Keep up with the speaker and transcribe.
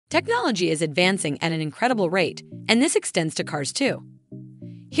Technology is advancing at an incredible rate, and this extends to cars too.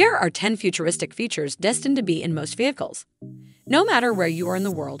 Here are 10 futuristic features destined to be in most vehicles. No matter where you are in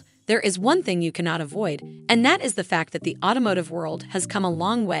the world, there is one thing you cannot avoid, and that is the fact that the automotive world has come a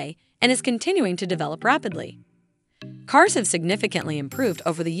long way and is continuing to develop rapidly. Cars have significantly improved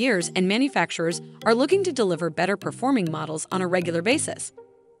over the years, and manufacturers are looking to deliver better performing models on a regular basis.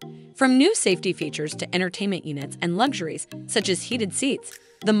 From new safety features to entertainment units and luxuries such as heated seats,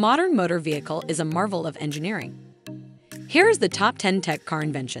 the modern motor vehicle is a marvel of engineering. Here is the top 10 tech car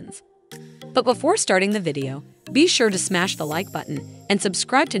inventions. But before starting the video, be sure to smash the like button and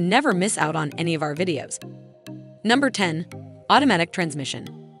subscribe to never miss out on any of our videos. Number 10. Automatic transmission.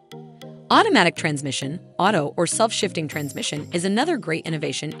 Automatic transmission, auto or self-shifting transmission, is another great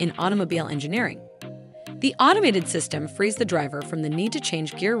innovation in automobile engineering. The automated system frees the driver from the need to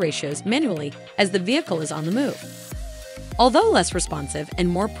change gear ratios manually as the vehicle is on the move. Although less responsive and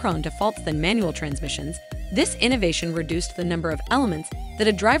more prone to faults than manual transmissions, this innovation reduced the number of elements that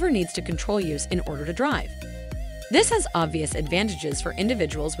a driver needs to control use in order to drive. This has obvious advantages for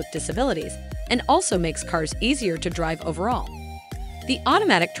individuals with disabilities and also makes cars easier to drive overall. The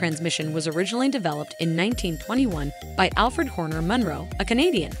automatic transmission was originally developed in 1921 by Alfred Horner Munro, a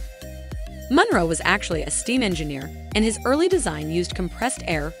Canadian. Munro was actually a steam engineer, and his early design used compressed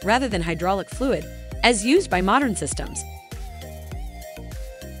air rather than hydraulic fluid, as used by modern systems.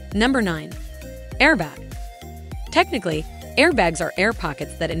 Number 9. Airbag. Technically, airbags are air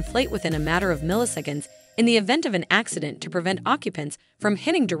pockets that inflate within a matter of milliseconds in the event of an accident to prevent occupants from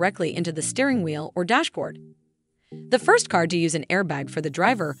hitting directly into the steering wheel or dashboard. The first car to use an airbag for the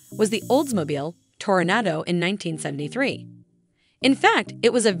driver was the Oldsmobile Toronado in 1973. In fact,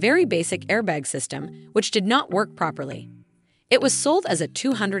 it was a very basic airbag system which did not work properly. It was sold as a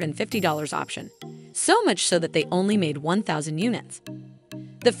 $250 option, so much so that they only made 1,000 units.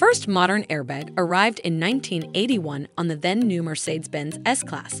 The first modern airbag arrived in 1981 on the then-new Mercedes-Benz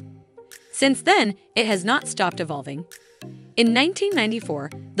S-Class. Since then, it has not stopped evolving. In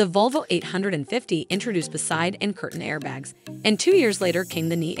 1994, the Volvo 850 introduced the side and curtain airbags, and 2 years later came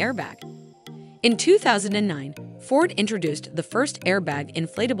the knee airbag. In 2009, Ford introduced the first airbag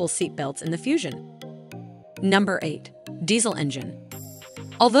inflatable seatbelts in the Fusion. Number 8. Diesel engine.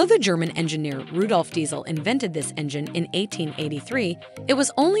 Although the German engineer Rudolf Diesel invented this engine in 1883, it was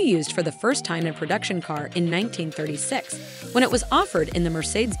only used for the first time in a production car in 1936, when it was offered in the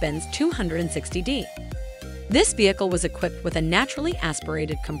Mercedes-Benz 260D. This vehicle was equipped with a naturally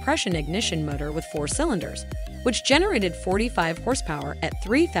aspirated compression ignition motor with 4 cylinders, which generated 45 horsepower at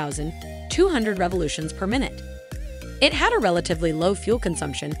 3,200 revolutions per minute. It had a relatively low fuel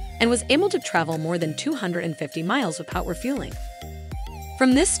consumption and was able to travel more than 250 miles without refueling.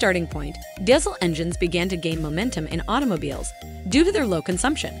 From this starting point, diesel engines began to gain momentum in automobiles due to their low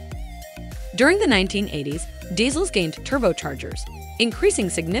consumption. During the 1980s, diesels gained turbochargers, increasing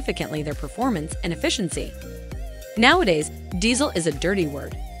significantly their performance and efficiency. Nowadays, diesel is a dirty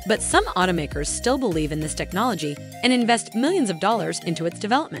word, but some automakers still believe in this technology and invest millions of dollars into its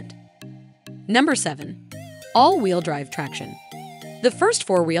development. Number 7. All-wheel drive traction. The first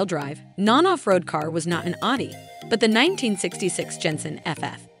four-wheel drive, non-off-road car was not an Audi, but the 1966 Jensen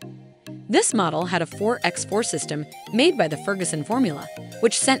FF. This model had a 4x4 system made by the Ferguson formula,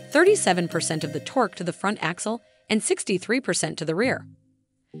 which sent 37% of the torque to the front axle and 63% to the rear.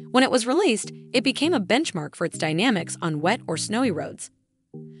 When it was released, it became a benchmark for its dynamics on wet or snowy roads.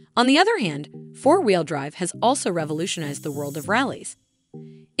 On the other hand, four-wheel drive has also revolutionized the world of rallies.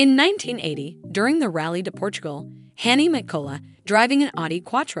 In 1980, during the Rally de Portugal, Hanny McCullough, driving an Audi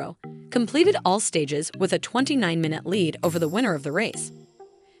Quattro, completed all stages with a 29-minute lead over the winner of the race.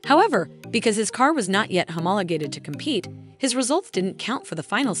 However, because his car was not yet homologated to compete, his results didn't count for the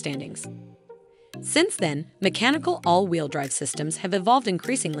final standings. Since then, mechanical all-wheel drive systems have evolved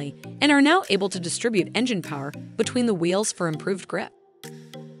increasingly and are now able to distribute engine power between the wheels for improved grip.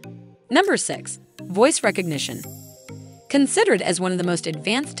 Number 6. Voice recognition. Considered as one of the most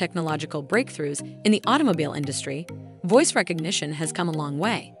advanced technological breakthroughs in the automobile industry, voice recognition has come a long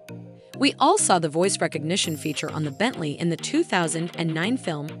way. We all saw the voice recognition feature on the Bentley in the 2009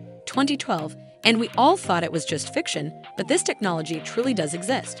 film 2012, and we all thought it was just fiction, but this technology truly does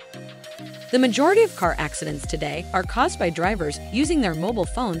exist. The majority of car accidents today are caused by drivers using their mobile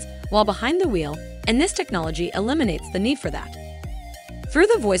phones while behind the wheel, and this technology eliminates the need for that. Through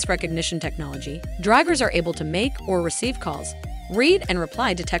the voice recognition technology, drivers are able to make or receive calls, read and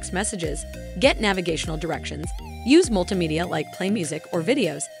reply to text messages, get navigational directions, use multimedia like play music or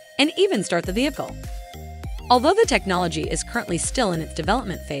videos, and even start the vehicle. Although the technology is currently still in its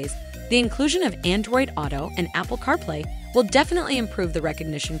development phase, the inclusion of Android Auto and Apple CarPlay will definitely improve the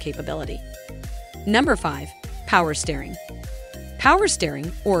recognition capability. Number 5. Power steering. Power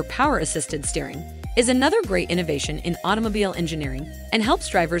steering, or power-assisted steering, is another great innovation in automobile engineering and helps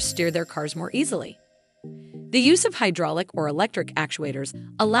drivers steer their cars more easily. The use of hydraulic or electric actuators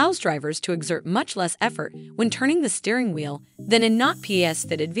allows drivers to exert much less effort when turning the steering wheel than in not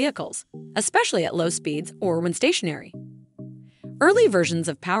PS-fitted vehicles, especially at low speeds or when stationary. Early versions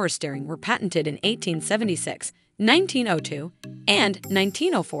of power steering were patented in 1876, 1902, and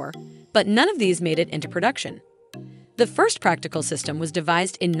 1904, but none of these made it into production. The first practical system was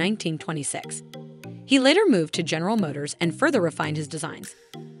devised in 1926. He later moved to General Motors and further refined his designs.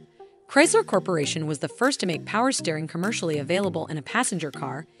 Chrysler Corporation was the first to make power steering commercially available in a passenger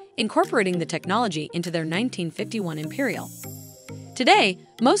car, incorporating the technology into their 1951 Imperial. Today,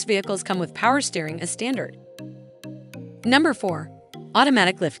 most vehicles come with power steering as standard. Number 4.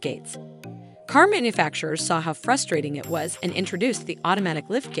 Automatic liftgates. Car manufacturers saw how frustrating it was and introduced the automatic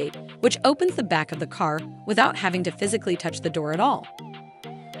liftgate, which opens the back of the car without having to physically touch the door at all.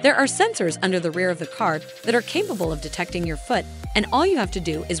 There are sensors under the rear of the car that are capable of detecting your foot, and all you have to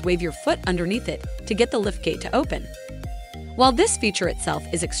do is wave your foot underneath it to get the liftgate to open. While this feature itself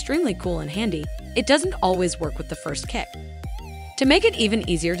is extremely cool and handy, it doesn't always work with the first kick. To make it even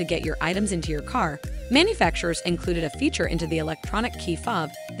easier to get your items into your car, manufacturers included a feature into the electronic key fob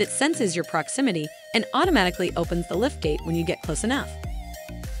that senses your proximity and automatically opens the liftgate when you get close enough.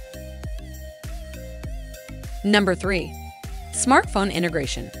 Number 3. Smartphone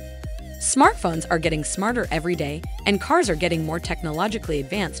integration. Smartphones are getting smarter every day, and cars are getting more technologically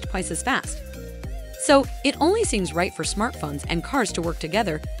advanced twice as fast. So, it only seems right for smartphones and cars to work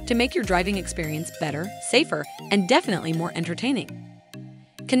together to make your driving experience better, safer, and definitely more entertaining.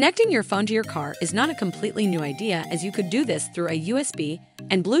 Connecting your phone to your car is not a completely new idea, as you could do this through a USB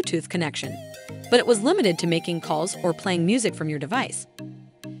and Bluetooth connection, but it was limited to making calls or playing music from your device.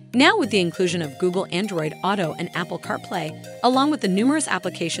 Now, with the inclusion of Google Android Auto and Apple CarPlay, along with the numerous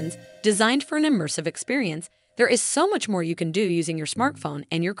applications designed for an immersive experience, there is so much more you can do using your smartphone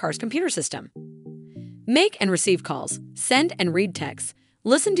and your car's computer system. Make and receive calls, send and read texts,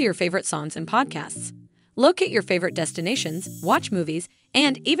 listen to your favorite songs and podcasts, locate your favorite destinations, watch movies,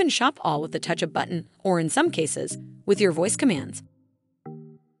 and even shop all with the touch of a button, or in some cases, with your voice commands.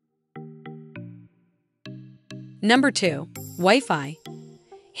 Number 2. Wi-Fi.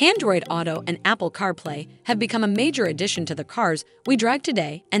 Android Auto and Apple CarPlay have become a major addition to the cars we drive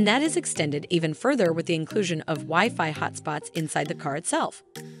today, and that is extended even further with the inclusion of Wi-Fi hotspots inside the car itself.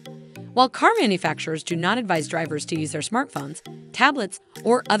 While car manufacturers do not advise drivers to use their smartphones, tablets,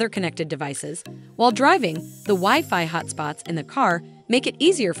 or other connected devices, while driving, the Wi-Fi hotspots in the car make it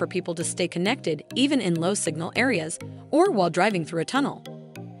easier for people to stay connected even in low-signal areas or while driving through a tunnel.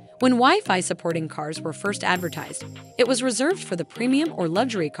 When Wi-Fi supporting cars were first advertised, it was reserved for the premium or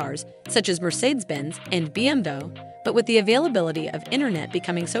luxury cars such as Mercedes-Benz and BMW, but with the availability of internet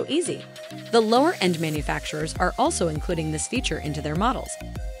becoming so easy, the lower-end manufacturers are also including this feature into their models.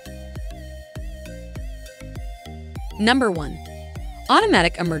 Number 1.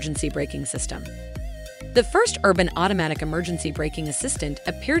 Automatic Emergency Braking System. The first urban automatic emergency braking assistant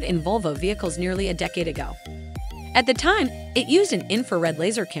appeared in Volvo vehicles nearly a decade ago. At the time, it used an infrared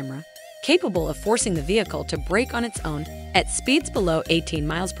laser camera capable of forcing the vehicle to brake on its own at speeds below 18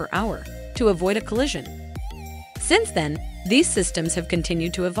 miles per hour to avoid a collision. Since then, these systems have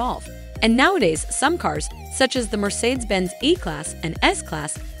continued to evolve, and nowadays some cars, such as the Mercedes-Benz E-Class and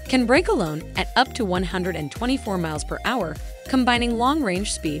S-Class, can brake alone at up to 124 miles per hour, combining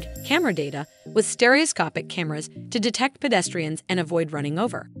long-range speed camera data with stereoscopic cameras to detect pedestrians and avoid running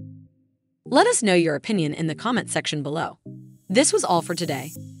over. Let us know your opinion in the comment section below. This was all for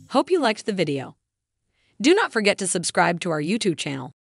today. Hope you liked the video. Do not forget to subscribe to our YouTube channel.